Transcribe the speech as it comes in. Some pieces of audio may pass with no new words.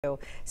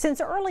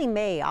Since early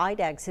May,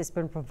 IDEXX has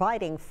been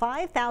providing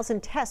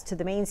 5,000 tests to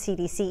the Maine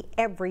CDC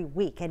every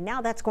week, and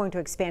now that's going to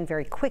expand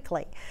very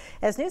quickly.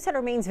 As News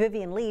Center Maine's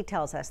Vivian Lee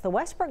tells us, the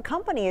Westbrook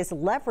company is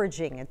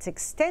leveraging its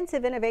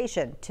extensive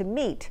innovation to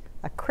meet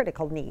a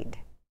critical need.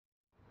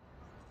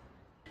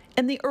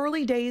 In the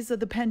early days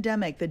of the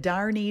pandemic, the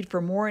dire need for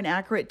more and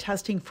accurate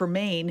testing for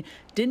Maine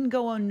didn't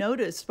go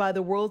unnoticed by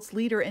the world's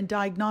leader in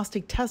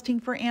diagnostic testing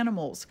for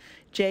animals.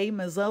 Jay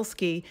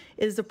Mazelski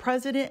is the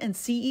president and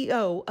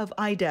CEO of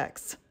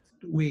IDEXX.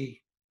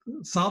 We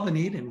saw the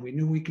need and we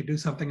knew we could do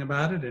something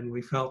about it, and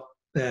we felt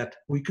that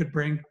we could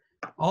bring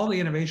all the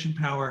innovation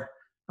power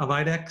of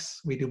IDEXX.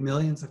 We do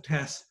millions of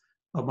tests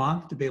a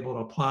month to be able to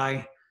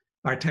apply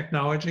our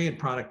technology and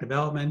product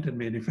development and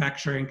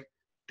manufacturing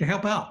to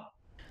help out.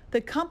 The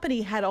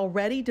company had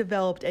already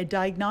developed a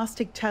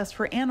diagnostic test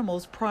for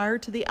animals prior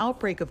to the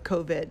outbreak of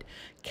COVID.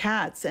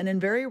 Cats, and in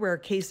very rare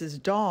cases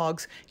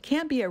dogs,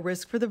 can be at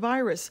risk for the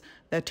virus.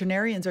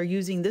 Veterinarians are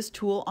using this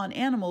tool on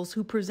animals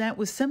who present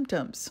with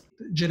symptoms.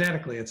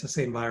 Genetically, it's the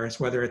same virus,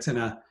 whether it's in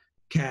a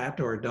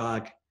cat or a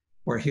dog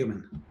or a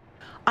human.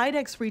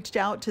 IDEXX reached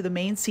out to the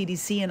Maine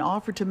CDC and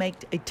offered to make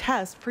a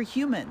test for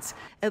humans.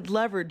 It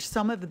leveraged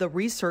some of the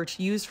research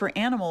used for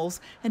animals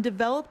and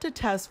developed a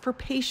test for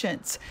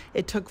patients.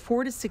 It took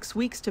 4 to 6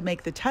 weeks to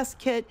make the test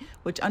kit,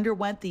 which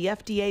underwent the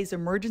FDA's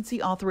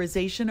emergency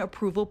authorization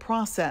approval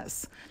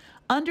process.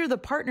 Under the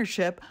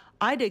partnership,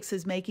 IDEXX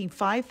is making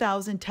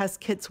 5,000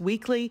 test kits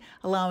weekly,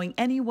 allowing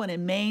anyone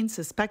in Maine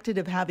suspected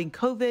of having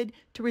COVID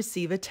to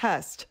receive a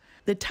test.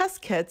 The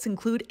test kits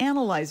include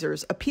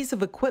analyzers, a piece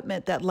of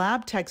equipment that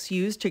lab techs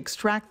use to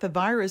extract the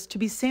virus to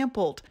be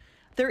sampled.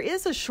 There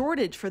is a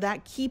shortage for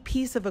that key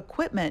piece of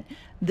equipment.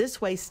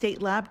 This way,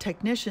 state lab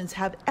technicians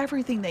have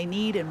everything they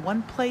need in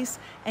one place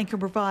and can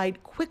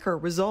provide quicker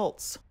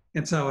results.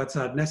 And so it's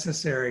a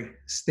necessary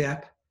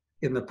step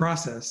in the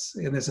process,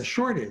 and there's a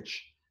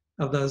shortage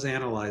of those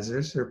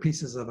analyzers or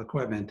pieces of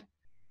equipment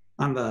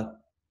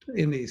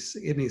in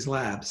these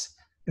labs.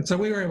 And so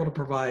we were able to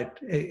provide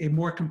a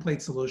more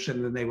complete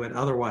solution than they would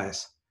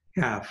otherwise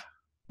have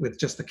with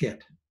just the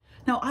kit.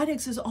 Now,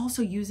 IDEXX is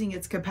also using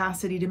its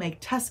capacity to make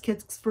test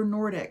kits for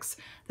IDEXX,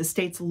 the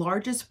state's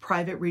largest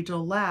private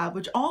regional lab,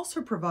 which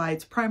also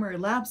provides primary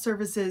lab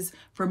services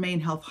for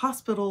Maine health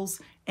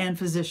hospitals and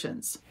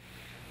physicians.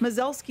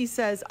 Mazelski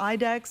says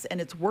IDEXX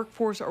and its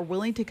workforce are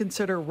willing to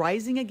consider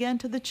rising again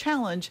to the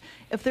challenge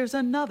if there's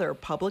another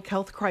public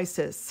health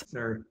crisis.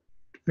 They're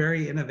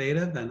very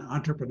innovative and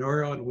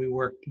entrepreneurial, and we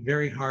worked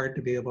very hard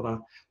to be able to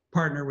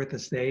partner with the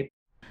state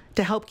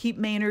to help keep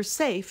Mainers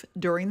safe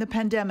during the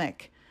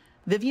pandemic.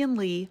 Vivian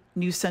Lee,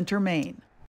 News Center, Maine.